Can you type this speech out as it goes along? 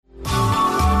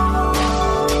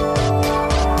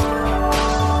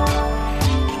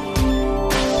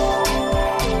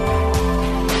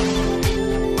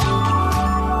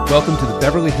Welcome to the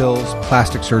Beverly Hills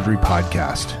Plastic Surgery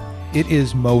Podcast. It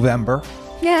is Movember.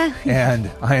 Yeah.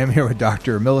 And I am here with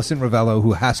Dr. Millicent Ravello,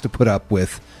 who has to put up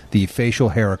with the facial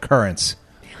hair occurrence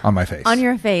on my face. On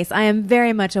your face. I am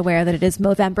very much aware that it is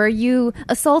Movember. You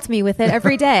assault me with it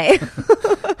every day.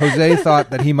 Jose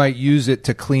thought that he might use it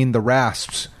to clean the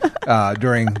rasps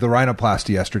during the rhinoplasty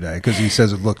yesterday because he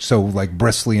says it looked so like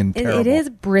bristly and terrible. It is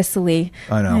bristly.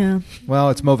 I know. Yeah. Well,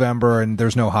 it's Movember and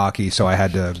there's no hockey, so I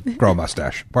had to grow a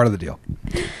mustache. Part of the deal.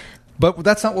 But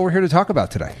that's not what we're here to talk about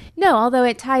today. No, although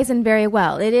it ties in very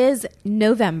well. It is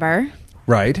November.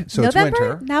 Right. So November? it's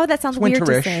winter. Now that sounds weird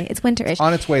to say. It's winterish.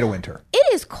 On its way to winter.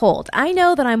 It is cold. I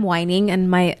know that I'm whining and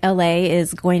my LA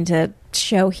is going to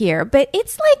show here, but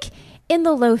it's like in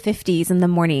the low 50s in the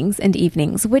mornings and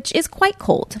evenings, which is quite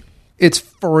cold. It's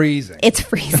freezing. It's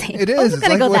freezing. It is. I wasn't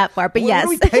going to go that far, but yes.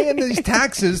 What are we paying these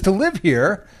taxes to live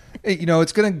here? You know,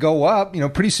 it's going to go up. You know,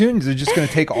 pretty soon they're just going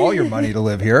to take all your money to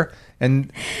live here.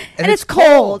 And it's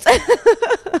cold.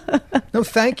 No,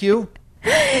 thank you.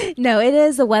 No, it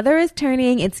is. The weather is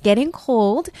turning. It's getting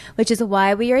cold, which is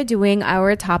why we are doing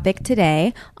our topic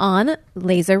today on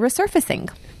laser resurfacing.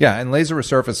 Yeah, and laser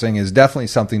resurfacing is definitely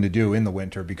something to do in the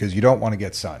winter because you don't want to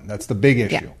get sun. That's the big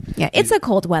issue. Yeah, it's a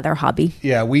cold weather hobby.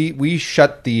 Yeah, we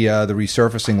shut the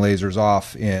resurfacing lasers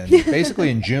off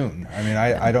basically in June. I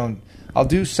mean, I'll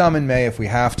do some in May if we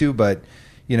have to, but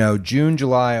you know, June,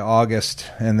 July, August,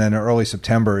 and then early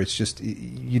September, it's just,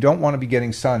 you don't want to be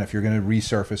getting sun if you're going to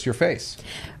resurface your face.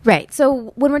 Right.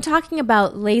 So when we're talking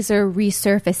about laser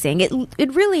resurfacing,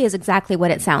 it really is exactly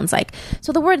what it sounds like.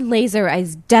 So the word laser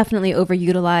is definitely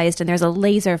overutilized, and there's a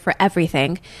laser for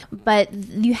everything. But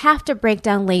you have to break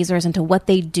down lasers into what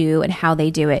they do and how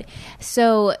they do it.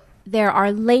 So there are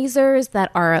lasers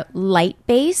that are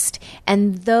light-based,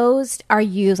 and those are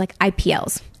used like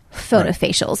IPLs.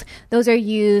 Photofacials. Right. Those are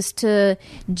used to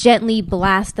gently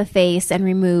blast the face and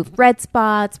remove red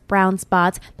spots, brown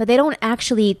spots, but they don't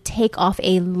actually take off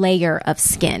a layer of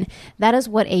skin. That is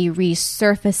what a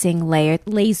resurfacing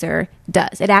laser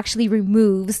does. It actually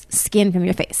removes skin from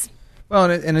your face. Well,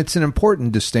 and it's an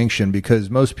important distinction because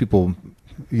most people,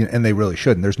 and they really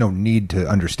shouldn't, there's no need to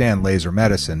understand laser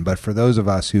medicine, but for those of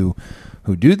us who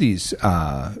do these,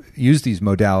 use these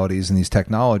modalities and these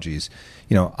technologies,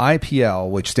 you know, IPL,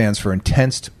 which stands for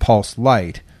intense pulse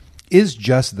light, is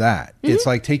just that. Mm-hmm. It's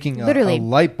like taking a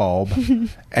light bulb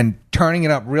and turning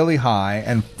it up really high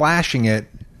and flashing it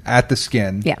at the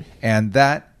skin. Yeah. And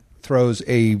that throws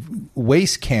a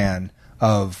waste can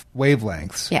of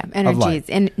wavelengths. Yeah, energies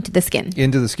into the skin.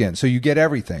 Into the skin. So you get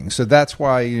everything. So that's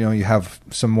why, you know, you have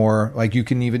some more, like you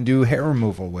can even do hair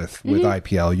removal with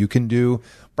IPL. You can do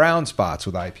brown spots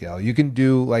with IPL. You can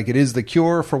do, like, it is the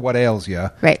cure for what ails you.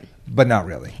 Right. But not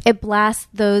really. It blasts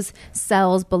those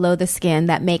cells below the skin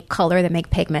that make color, that make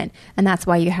pigment. And that's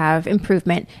why you have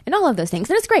improvement in all of those things.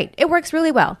 And it's great. It works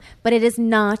really well. But it is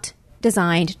not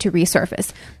designed to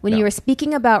resurface. When you are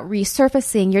speaking about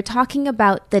resurfacing, you're talking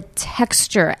about the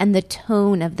texture and the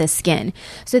tone of the skin.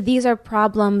 So these are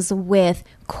problems with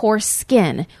coarse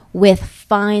skin, with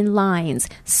fine lines,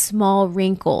 small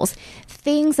wrinkles,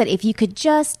 things that if you could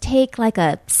just take like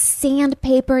a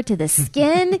sandpaper to the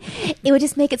skin, it would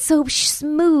just make it so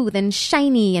smooth and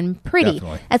shiny and pretty.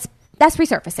 Definitely. That's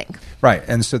resurfacing. Right.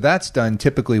 And so that's done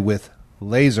typically with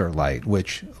laser light,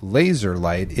 which laser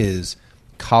light is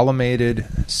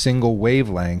collimated single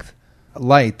wavelength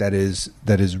light that is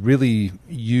really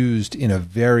used in a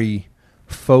very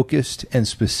focused and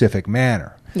specific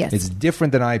manner. Yes. It's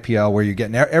different than IPL where you're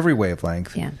getting every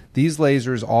wavelength. Yeah. These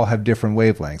lasers all have different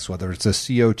wavelengths, whether it's a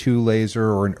CO2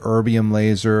 laser or an erbium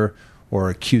laser or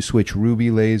a Q-switch ruby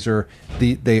laser.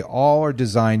 They all are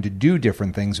designed to do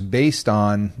different things based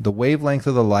on the wavelength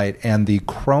of the light and the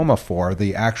chromophore,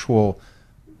 the actual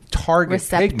target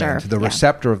pigment, the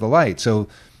receptor of the light. So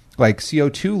like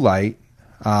CO2 light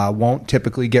won't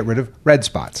typically get rid of red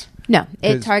spots. No,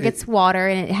 it targets water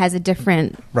and it has a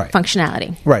different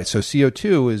functionality. Right. So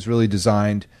CO2 is really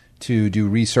designed to do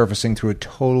resurfacing through a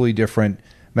totally different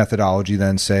methodology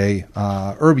than, say,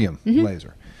 erbium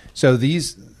laser. So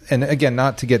these, and again,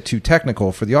 not to get too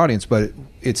technical for the audience, but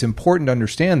it's important to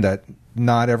understand that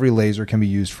not every laser can be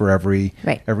used for every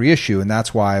issue. And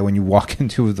that's why when you walk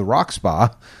into the rock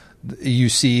spa, you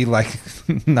see like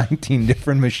 19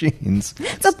 different machines.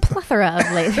 It's a plethora of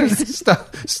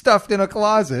lasers. stuffed in a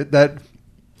closet that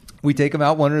we take them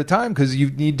out one at a time because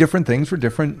you need different things for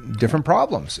different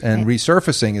problems. And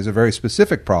resurfacing is a very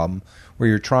specific problem where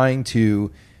you're trying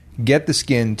to get the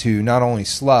skin to not only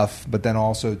slough, but then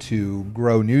also to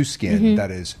grow new skin that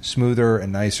is smoother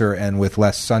and nicer and with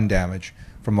less sun damage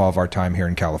from all of our time here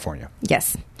in California.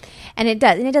 Yes. And it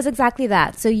does exactly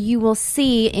that. So you will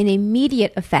see an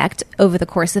immediate effect over the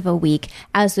course of a week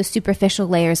as the superficial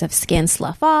layers of skin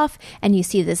slough off, and you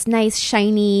see this nice,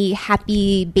 shiny,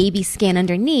 happy baby skin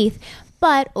underneath.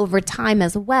 But over time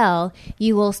as well,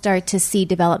 you will start to see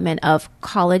development of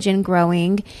collagen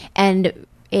growing and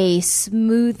a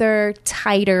smoother,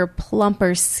 tighter,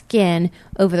 plumper skin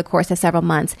over the course of several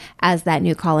months as that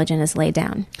new collagen is laid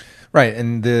down. Right,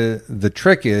 and the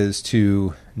trick is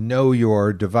to know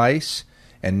your device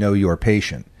and know your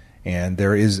patient. And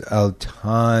there is a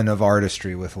ton of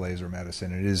artistry with laser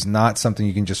medicine. It is not something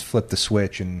you can just flip the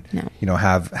switch and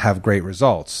have great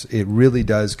results. It really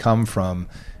does come from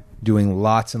doing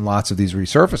lots and lots of these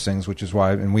resurfacings, which is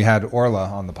why, and we had Orla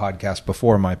on the podcast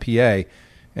before, my PA,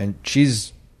 and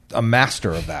she's a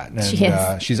master of that. And she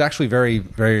is. She's actually very,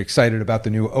 very excited about the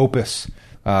new Opus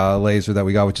laser that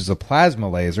we got, which is a plasma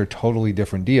laser, totally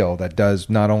different deal that does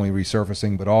not only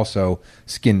resurfacing but also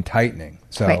skin tightening.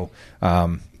 So,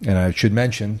 and I should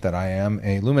mention that I am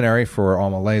a luminary for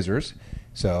Alma Lasers.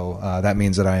 So that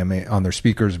means that I am on their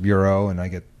speakers bureau, and I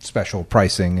get special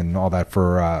pricing and all that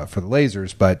for the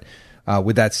lasers. But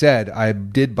with that said, I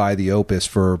did buy the Opus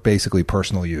for basically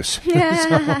personal use.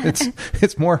 Yeah. So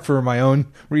it's more for my own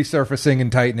resurfacing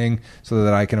and tightening, so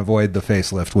that I can avoid the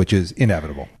facelift, which is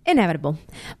inevitable.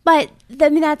 But I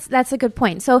mean, that's a good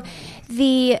point. So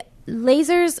the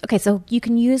lasers, okay, so you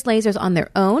can use lasers on their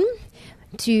own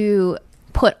to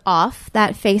put off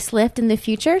that facelift in the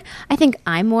future. I think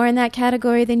I'm more in that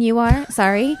category than you are.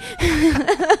 Sorry.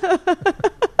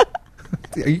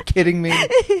 Are you kidding me?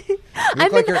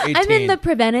 I'm in the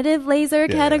preventative laser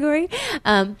category,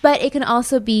 but it can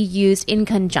also be used in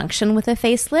conjunction with a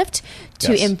facelift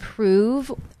to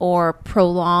improve or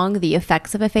prolong the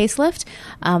effects of a facelift.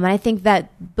 And I think that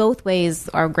both ways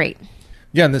are great.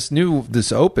 Yeah, and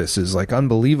this Opus is like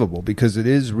unbelievable because it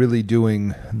is really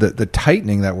doing the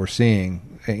tightening that we're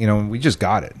seeing. You know, we just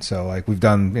got it. So like we've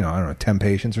done, I don't know, 10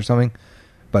 patients or something.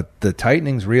 But the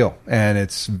tightening's real, and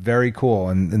it's very cool.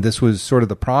 And this was sort of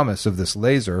the promise of this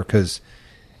laser because,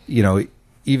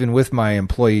 even with my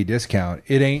employee discount,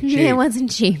 it ain't cheap. It wasn't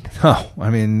cheap. No, I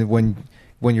mean, when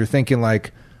you're thinking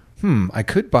like, I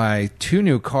could buy 2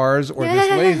 new cars or this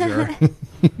laser,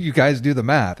 you guys do the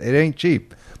math. It ain't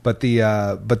cheap. But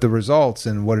the results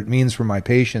and what it means for my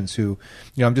patients who,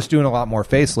 I'm just doing a lot more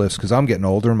facelifts because I'm getting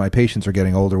older and my patients are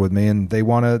getting older with me, and they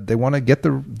want to get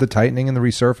the tightening and the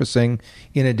resurfacing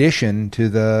in addition to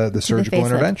the surgical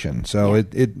intervention. So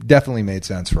it definitely made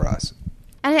sense for us.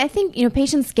 And I think,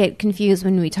 patients get confused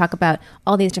when we talk about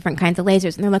all these different kinds of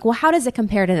lasers. And they're like, well, how does it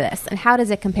compare to this? And how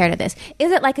does it compare to this?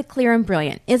 Is it like a Clear and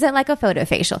Brilliant? Is it like a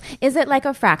photofacial? Is it like a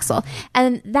Fraxel?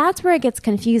 And that's where it gets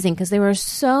confusing because there are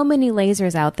so many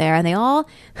lasers out there, and they all,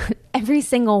 every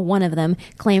single one of them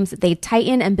claims that they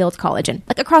tighten and build collagen,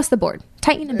 like across the board.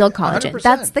 Tighten and build collagen. 100%.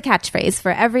 That's the catchphrase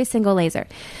for every single laser.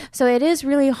 So it is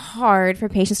really hard for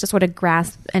patients to sort of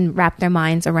grasp and wrap their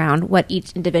minds around what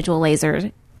each individual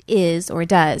laser is or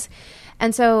does.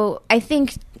 And so I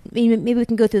think maybe we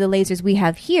can go through the lasers we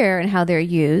have here and how they're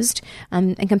used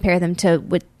and compare them to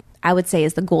what I would say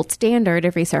is the gold standard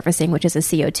of resurfacing, which is a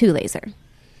CO2 laser.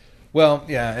 Well,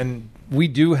 yeah, and we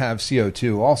do have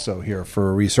CO2 also here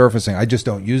for resurfacing. I just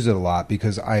don't use it a lot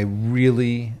because I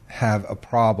really have a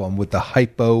problem with the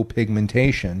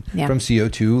hypopigmentation from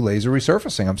CO2 laser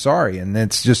resurfacing. I'm sorry. And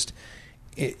it's just,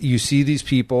 you see these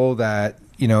people that,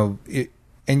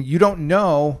 and you don't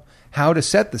know how to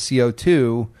set the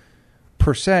CO2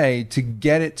 per se to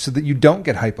get it so that you don't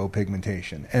get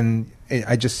hypopigmentation. And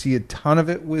I just see a ton of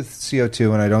it with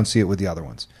CO2, and I don't see it with the other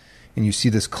ones. And you see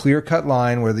this clear-cut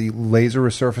line where the laser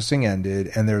resurfacing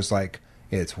ended, and there's like,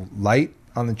 it's light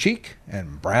on the cheek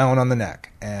and brown on the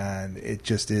neck. And it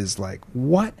just is like,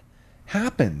 what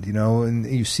happened? And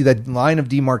you see that line of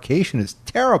demarcation is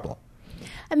terrible.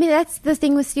 I mean, that's the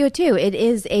thing with CO2. It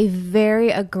is a very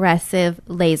aggressive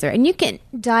laser, and you can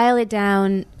dial it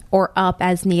down or up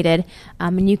as needed,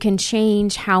 and you can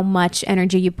change how much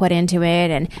energy you put into it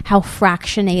and how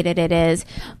fractionated it is.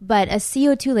 But a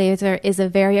CO2 laser is a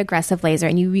very aggressive laser,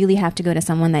 and you really have to go to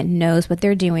someone that knows what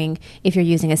they're doing if you're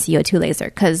using a CO2 laser,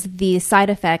 because the side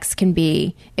effects can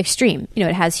be extreme.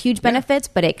 It has huge benefits,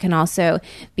 but it can also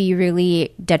be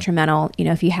really detrimental,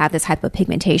 if you have this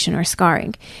hypopigmentation or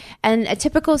scarring. And a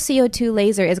typical CO2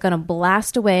 laser is going to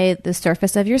blast away the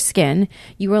surface of your skin.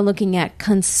 You are looking at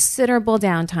considerable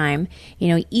downtime,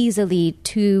 easily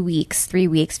 2 weeks, 3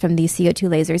 weeks from these CO2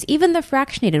 lasers, even the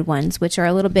fractionated ones, which are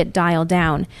a little bit dialed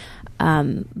down.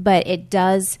 But it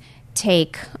does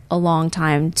take a long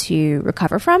time to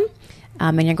recover from.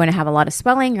 and you're going to have a lot of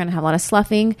swelling, you're going to have a lot of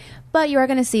sloughing, but you are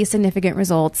going to see significant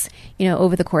results,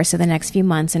 over the course of the next few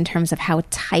months in terms of how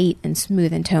tight and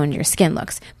smooth and toned your skin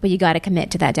looks. But you got to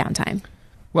commit to that downtime.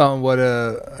 Well, what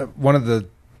one of the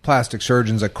plastic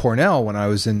surgeons at Cornell when I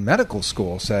was in medical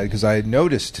school said, because I had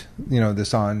noticed,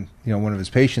 this on, one of his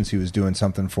patients he was doing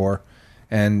something for.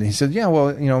 And he said, yeah,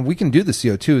 well, we can do the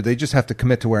CO2. They just have to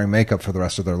commit to wearing makeup for the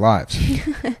rest of their lives.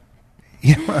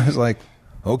 I was like,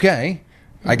 okay.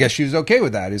 I guess she was okay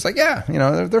with that. He's like, yeah,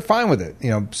 they're fine with it.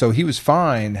 So he was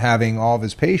fine having all of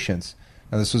his patients.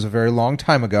 Now, this was a very long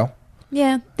time ago.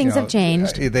 Yeah, things have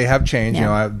changed. They have changed,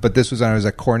 but this was when I was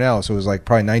at Cornell, so it was like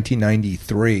probably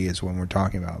 1993 is when we're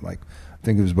talking about. Like, I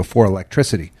think it was before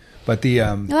electricity. But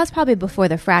that's probably before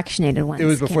the fractionated ones. It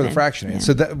was before the fractionated. Yeah.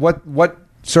 So that what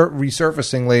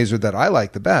resurfacing laser that I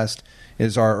like the best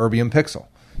is our Erbium Pixel,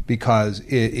 because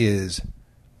it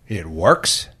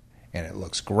works and it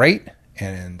looks great,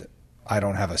 and I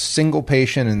don't have a single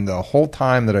patient in the whole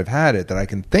time that I've had it that I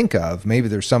can think of. Maybe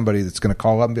there's somebody that's going to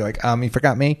call up and be like, you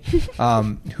forgot me,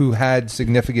 who had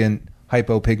significant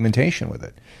hypopigmentation with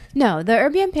it. No, the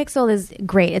Erbium Pixel is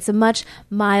great. It's a much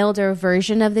milder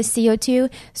version of the CO2.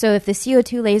 So if the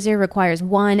CO2 laser requires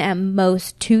 1 at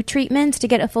most 2 treatments to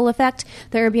get a full effect,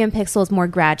 the Erbium Pixel is more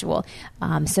gradual.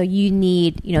 So you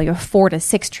need, your 4 to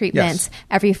 6 treatments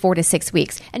every 4 to 6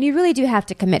 weeks. And you really do have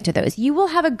to commit to those. You will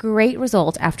have a great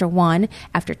result after 1,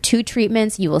 after 2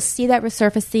 treatments. You will see that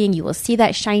resurfacing. You will see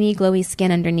that shiny, glowy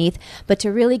skin underneath. But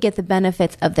to really get the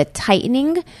benefits of the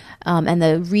tightening and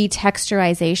the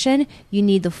retexturization, you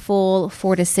need the full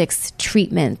 4 to 6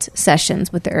 treatment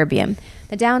sessions with the Erbium.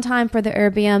 The downtime for the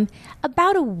Erbium,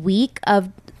 about a week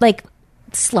of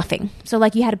sloughing. So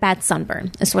like you had a bad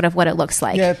sunburn is sort of what it looks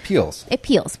like. Yeah, it peels.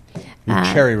 You're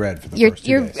cherry red for the first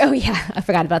 2 days. Oh yeah, I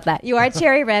forgot about that. You are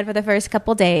cherry red for the first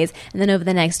couple days, and then over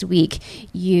the next week,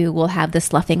 you will have the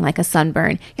sloughing like a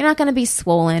sunburn. You're not going to be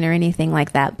swollen or anything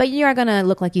like that, but you are going to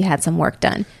look like you had some work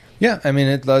done. Yeah, I mean,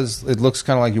 it does. It looks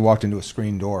kind of like you walked into a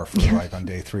screen door for on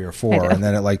day 3 or 4, and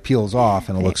then it peels off,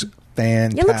 and it looks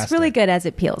fantastic. It looks really good as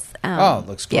it peels. It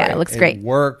looks great. Yeah, it looks great. It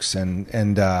works, and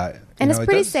it's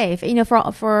pretty safe.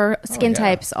 For skin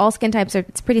types, all skin types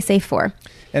it's pretty safe for.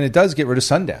 And it does get rid of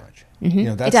sun damage.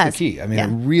 Mm-hmm. That's the key. I mean, it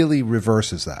really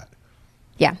reverses that.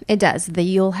 Yeah, it does.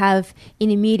 You'll have an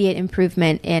immediate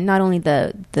improvement in not only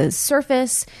the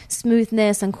surface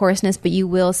smoothness and coarseness, but you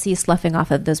will see sloughing off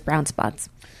of those brown spots.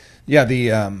 Yeah, the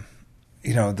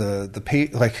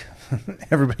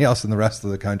everybody else in the rest of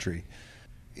the country,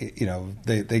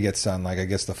 they get sun. Like I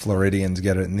guess the Floridians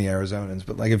get it and the Arizonans,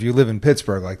 but if you live in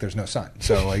Pittsburgh, there's no sun,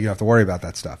 so you don't have to worry about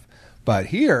that stuff. But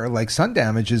here, sun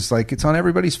damage is it's on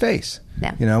everybody's face.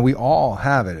 Yeah. We all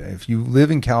have it. If you live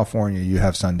in California, you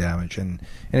have sun damage, and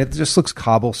it just looks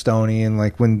cobblestoney. And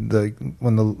when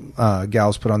the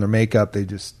gals put on their makeup, they're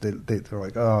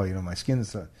like, oh, my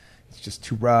skin's it's just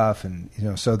too rough, and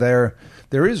so there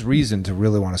is reason to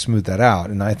really want to smooth that out,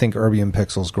 and I think Erbium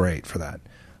Pixel's great for that.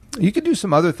 You could do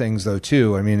some other things though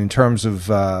too. I mean, in terms of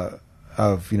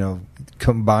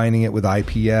combining it with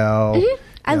IPL. Mm-hmm.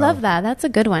 I love that. That's a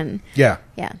good one. Yeah.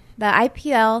 Yeah. The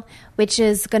IPL, which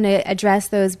is going to address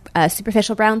those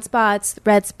superficial brown spots,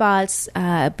 red spots,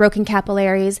 broken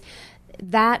capillaries,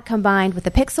 that combined with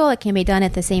the Pixel, it can be done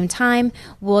at the same time,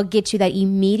 will get you that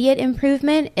immediate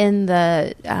improvement in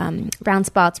the brown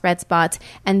spots, red spots,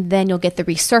 and then you'll get the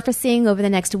resurfacing over the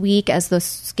next week as the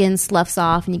skin sloughs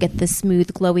off and you get the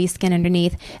smooth, glowy skin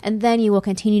underneath, and then you will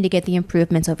continue to get the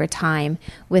improvements over time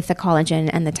with the collagen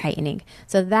and the tightening.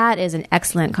 So that is an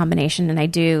excellent combination, and I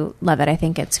do love it. I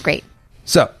think it's great.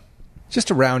 So, just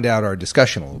to round out our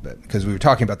discussion a little bit, because we were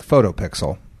talking about the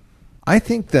PhotoPixel, I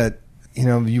think that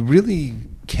you really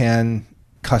can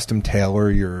custom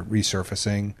tailor your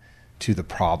resurfacing to the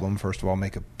problem. First of all,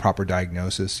 make a proper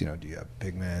diagnosis. Do you have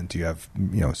pigment? Do you have,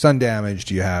 sun damage?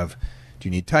 Do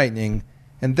you need tightening?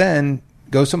 And then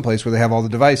go someplace where they have all the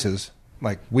devices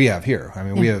like we have here. I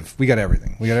mean, we got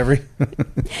everything. We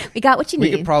got what you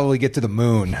need. We could probably get to the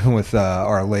moon with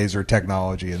our laser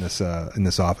technology in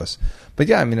this office. But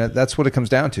yeah, I mean, that's what it comes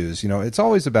down to is, it's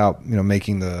always about,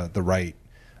 making the right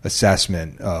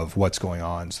assessment of what's going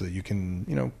on so that you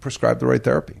can, prescribe the right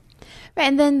therapy. Right,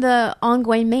 and then the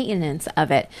ongoing maintenance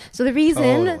of it. So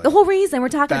the whole reason we're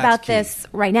talking about this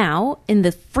right now in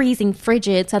the freezing,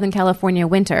 frigid Southern California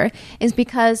winter is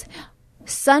because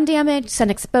sun damage, sun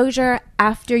exposure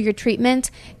after your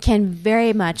treatment can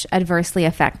very much adversely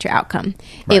affect your outcome.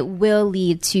 Right. It will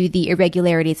lead to the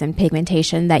irregularities in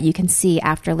pigmentation that you can see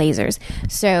after lasers.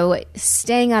 So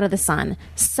staying out of the sun,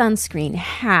 sunscreen,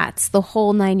 hats, the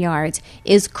whole 9 yards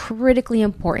is critically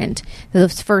important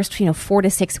those first 4 to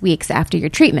 6 weeks after your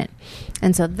treatment.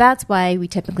 And so that's why we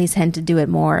typically tend to do it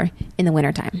more in the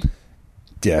wintertime.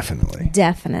 Definitely.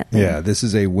 Definitely. Yeah, this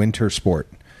is a winter sport.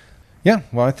 Yeah,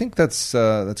 well, I think that's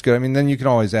good. I mean, then you can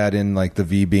always add in like the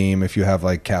V-beam if you have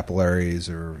like capillaries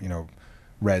or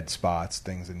red spots,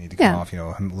 things that need to come off,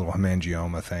 little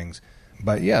hemangioma things.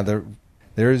 But yeah,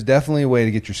 there is definitely a way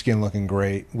to get your skin looking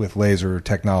great with laser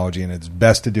technology, and it's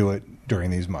best to do it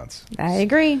during these months. I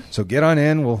agree. So get on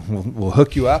in. We'll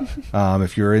hook you up.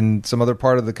 If you're in some other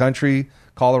part of the country,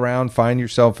 call around, find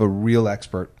yourself a real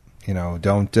expert.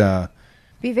 Don't.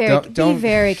 Be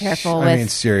very careful. I mean,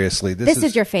 seriously, this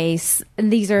is your face,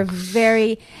 and these are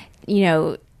very,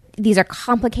 these are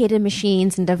complicated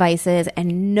machines and devices,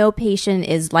 and no patient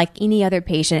is like any other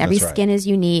patient. Every skin is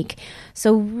unique.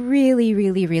 So really,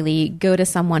 really, really go to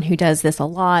someone who does this a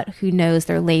lot, who knows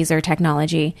their laser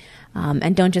technology,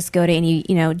 and don't just go to any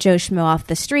Joe Schmo off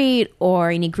the street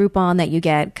or any Groupon that you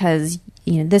get, because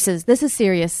this is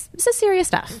serious. This is serious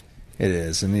stuff. It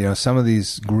is. And, some of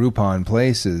these Groupon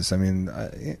places, I mean,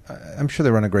 I'm sure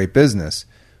they run a great business,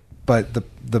 but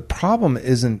the problem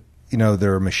isn't,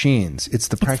 their machines. It's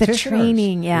the practitioners. The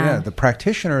training, yeah. The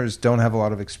practitioners don't have a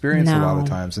lot of experience a lot of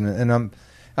times. And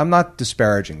I'm not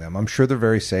disparaging them. I'm sure they're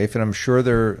very safe, and I'm sure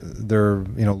they're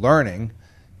learning,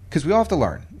 because we all have to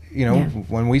learn.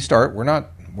 When we start, we're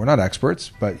not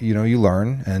experts, but, you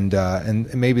learn.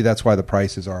 And maybe that's why the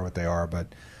prices are what they are. But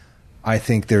I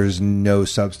think there's no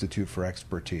substitute for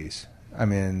expertise. I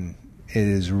mean, it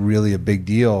is really a big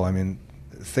deal. I mean,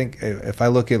 think if I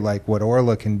look at like what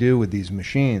Orla can do with these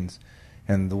machines,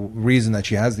 and the reason that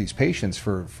she has these patients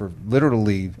for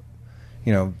literally,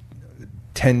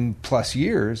 10 plus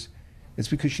years, it's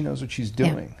because she knows what she's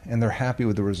doing, and they're happy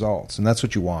with the results. And that's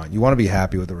what you want. You want to be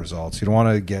happy with the results. You don't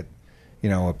want to get,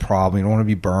 a problem. You don't want to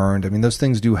be burned. I mean, those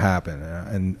things do happen.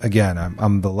 And again,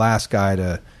 I'm the last guy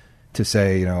to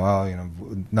say,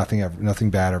 nothing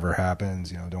bad ever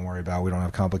happens. Don't worry about it. We don't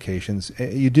have complications.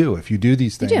 You do. If you do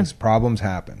these things, problems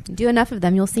happen. You do enough of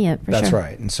them, you'll see it for That's sure.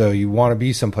 right. And so you want to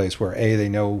be someplace where A, they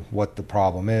know what the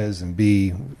problem is, and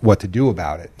B, what to do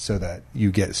about it, so that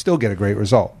you still get a great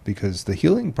result. Because the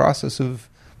healing process of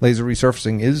laser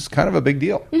resurfacing is kind of a big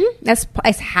deal. Mm-hmm. That's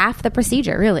half the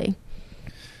procedure, really.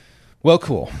 Well,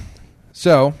 cool.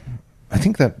 So I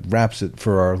think that wraps it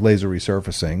for our laser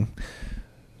resurfacing.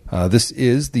 This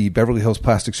is the Beverly Hills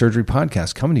Plastic Surgery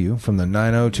Podcast, coming to you from the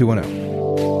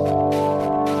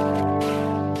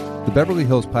 90210. The Beverly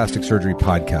Hills Plastic Surgery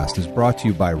Podcast is brought to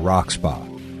you by Rock Spa.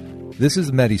 This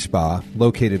is MediSpa,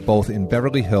 located both in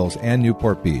Beverly Hills and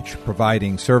Newport Beach,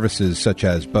 providing services such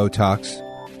as Botox,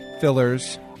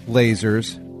 fillers,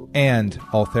 lasers, and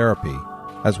all therapy,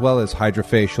 as well as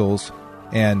hydrofacials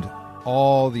and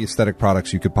all the aesthetic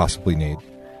products you could possibly need.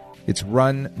 It's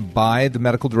run by the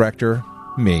medical director,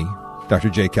 me, Dr.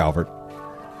 Jay Calvert.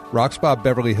 Rock Spa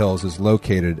Beverly Hills is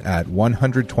located at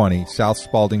 120 South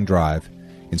Spalding Drive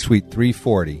in Suite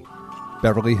 340,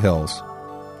 Beverly Hills,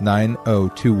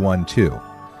 90212.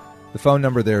 The phone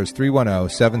number there is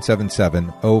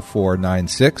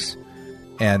 310-777-0496.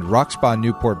 And Rock Spa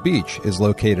Newport Beach is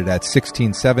located at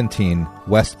 1617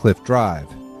 West Cliff Drive,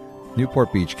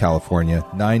 Newport Beach, California,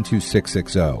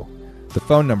 92660. The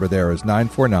phone number there is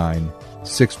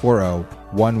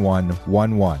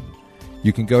 949-640-1111.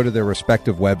 You can go to their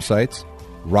respective websites,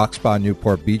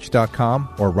 rockspanewportbeach.com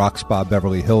or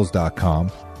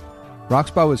rockspabeverlyhills.com.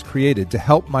 Rockspa was created to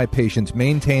help my patients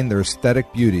maintain their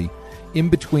aesthetic beauty in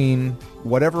between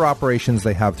whatever operations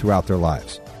they have throughout their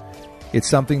lives. It's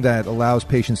something that allows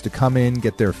patients to come in,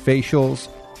 get their facials,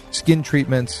 skin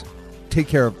treatments, take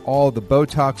care of all the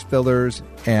Botox, fillers,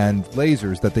 and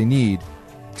lasers that they need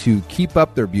to keep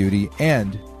up their beauty.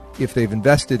 And if they've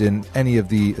invested in any of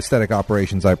the aesthetic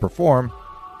operations I perform,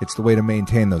 it's the way to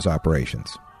maintain those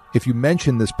operations. If you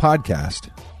mention this podcast,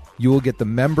 you will get the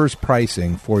members'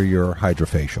 pricing for your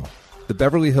hydrofacial. The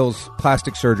Beverly Hills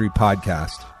Plastic Surgery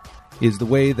Podcast is the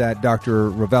way that Dr.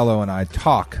 Ravello and I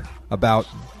talk about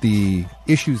the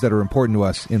issues that are important to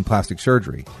us in plastic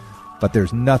surgery. But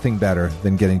there's nothing better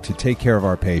than getting to take care of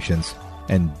our patients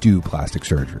and do plastic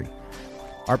surgery.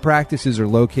 Our practices are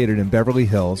located in Beverly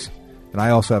Hills, and I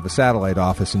also have a satellite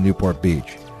office in Newport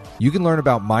Beach. You can learn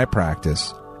about my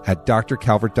practice at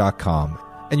drcalvert.com,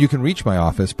 and you can reach my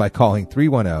office by calling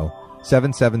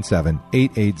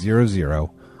 310-777-8800,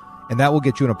 and that will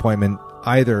get you an appointment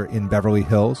either in Beverly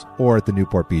Hills or at the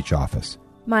Newport Beach office.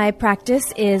 My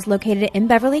practice is located in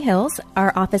Beverly Hills.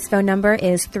 Our office phone number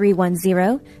is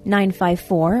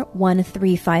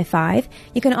 310-954-1355.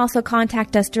 You can also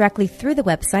contact us directly through the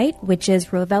website, which is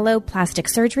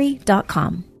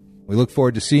rovelloplasticsurgery.com. We look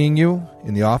forward to seeing you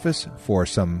in the office for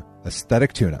some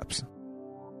aesthetic tune-ups.